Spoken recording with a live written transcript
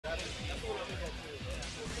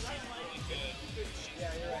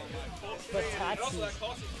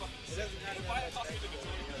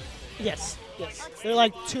Yes, yes. They're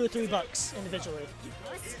like $2 or $3 individually.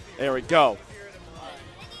 There we go.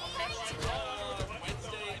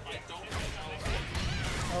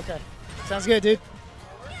 Okay. Sounds good, dude.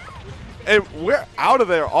 And we're out of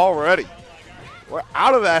there already. We're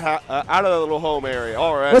out of that little home area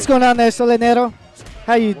already. What's going on there, Solenero?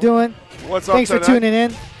 How you doing? What's up Thanks for tonight? tuning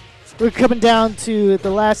in. We're coming down to the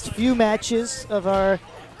last few matches of our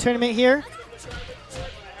tournament here,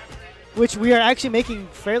 which we are actually making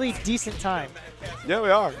fairly decent time. Yeah, we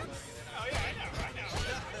are.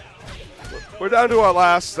 We're down to our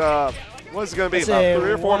last, what's it going to be, about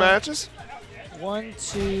 3 or 4 matches? 1,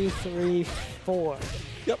 2, 3, 4.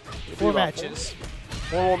 Yep. 4 matches.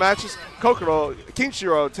 4 more matches.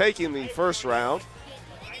 Kenshiro taking the first round.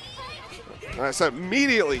 All right, so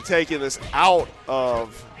immediately taking this out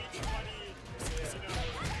of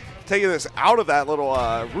that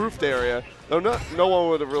little roofed area. Though no one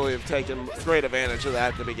would have really taken great advantage of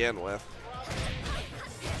that to begin with.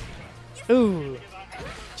 Ooh.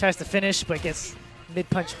 Tries to finish, but gets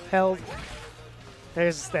mid-punch held.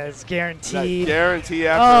 That's guaranteed. That guarantee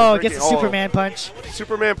after gets a Superman punch.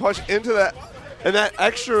 Superman punch into that. And that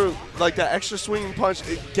extra swinging punch,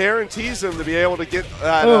 it guarantees him to be able to get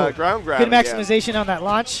that ground grab. Good maximization on that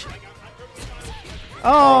launch.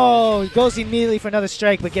 Oh, goes immediately for another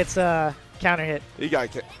strike, but gets a counter hit. He got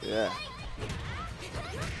yeah.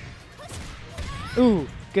 Ooh,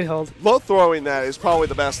 good hold. Low throwing that is probably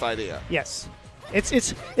the best idea. Yes, it's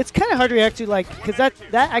kind of hard to react to, like, because that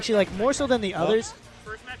actually, like, more so than the others.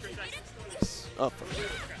 Up.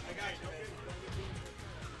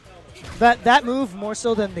 That move more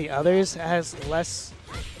so than the others has less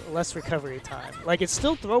recovery time. Like, it's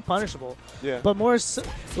still throw punishable, but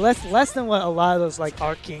less than what a lot of those like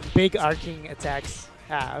big arcing attacks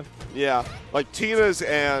have. Yeah, like Tina's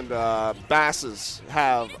and Bass's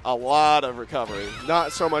have a lot of recovery.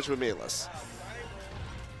 Not so much with Meatless.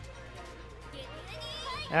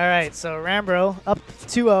 All right, so Rambro up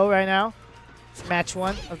 2-0 right now. Match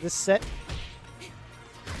 1 of this set.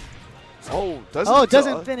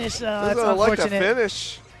 Doesn't finish. That's doesn't like to unfortunate.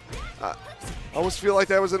 finish. I almost feel like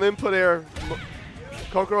that was an input error.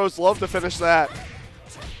 Kokoros love to finish that.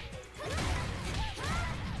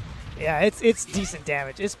 Yeah, it's decent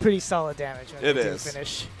damage. It's pretty solid damage when it they is. Do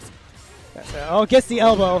finish. Gets the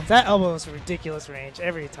elbow. That elbow is ridiculous range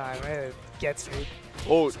every time. It gets me.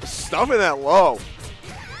 Oh, stuffing that low.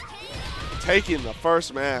 Taking the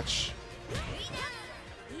first match.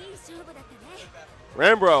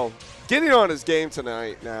 Rambro getting on his game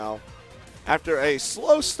tonight now after a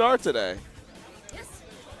slow start today.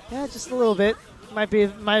 Yeah, just a little bit. Might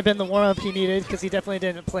have been the warm-up he needed because he definitely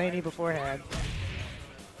didn't play any beforehand.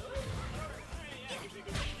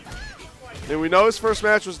 And we know his first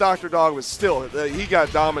match was Dr. Dog, but still, he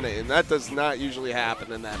got dominated, and that does not usually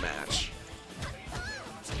happen in that match.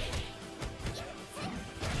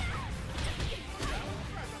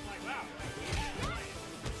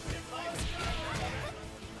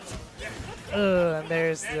 And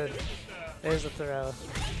there's the throw.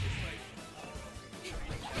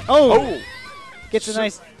 Gets a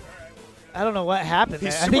nice. I don't know what happened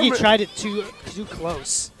there. I think he tried it too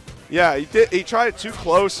close. Yeah, he did. He tried it too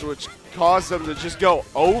close, which caused him to just go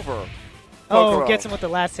over. Kokoro. Gets him with the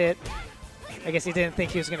last hit. I guess he didn't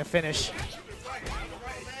think he was going to finish.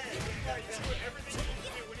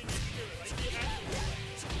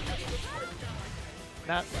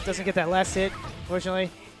 Doesn't get that last hit,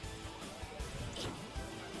 unfortunately.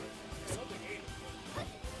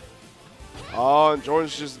 Oh, and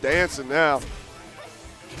Jordan's just dancing now.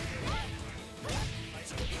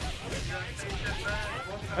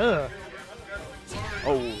 Ugh.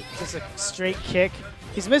 Oh. Just a straight kick.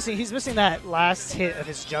 He's missing that last hit of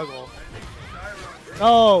his juggle.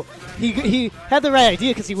 Oh, he had the right idea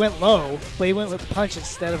because he went low, but he went with a punch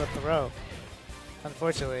instead of a throw.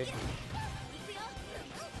 Unfortunately.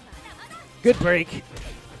 Good break.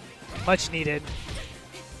 Much needed.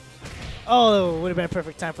 Oh, would have been a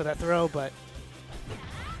perfect time for that throw, but...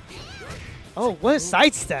 Oh, what a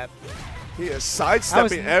sidestep. He is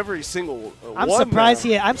sidestepping every single I'm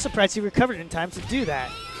surprised he recovered in time to do that.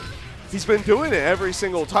 He's been doing it every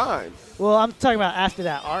single time. Well, I'm talking about after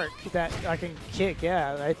that arcing kick,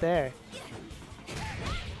 yeah, right there.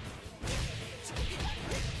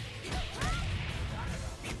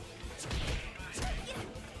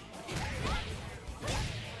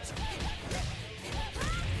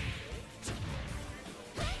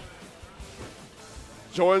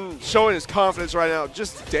 Jordan showing his confidence right now,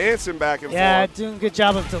 just dancing back and yeah, forth. doing a good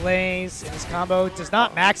job of delays, and his combo does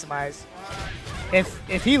not maximize.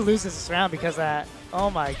 If he loses this round because of that, Oh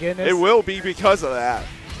my goodness. It will be because of that.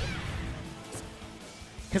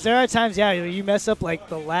 Because there are times, yeah, you mess up like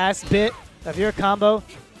the last bit of your combo.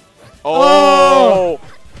 Oh!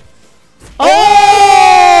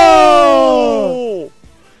 Oh!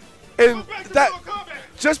 And that,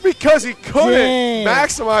 just because he couldn't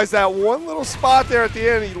maximize that one little spot there at the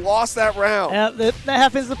end, he lost that round. Yeah, that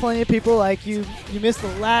happens to plenty of people. Like you miss the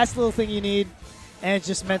last little thing you need, and it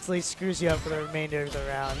just mentally screws you up for the remainder of the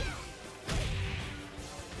round.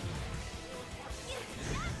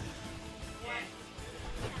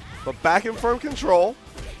 But back in firm control.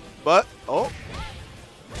 But, oh.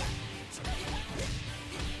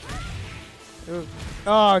 Ooh.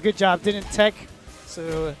 Oh, good job. Didn't tech,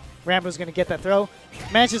 so Rambro's going to get that throw.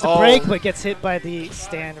 Manages to break, but gets hit by the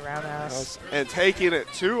stand roundhouse. And taking it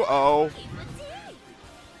 2-0.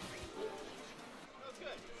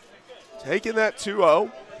 Taking that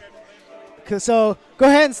 2-0. So go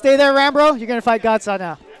ahead and stay there, Rambro. You're going to fight Godsaw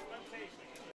now.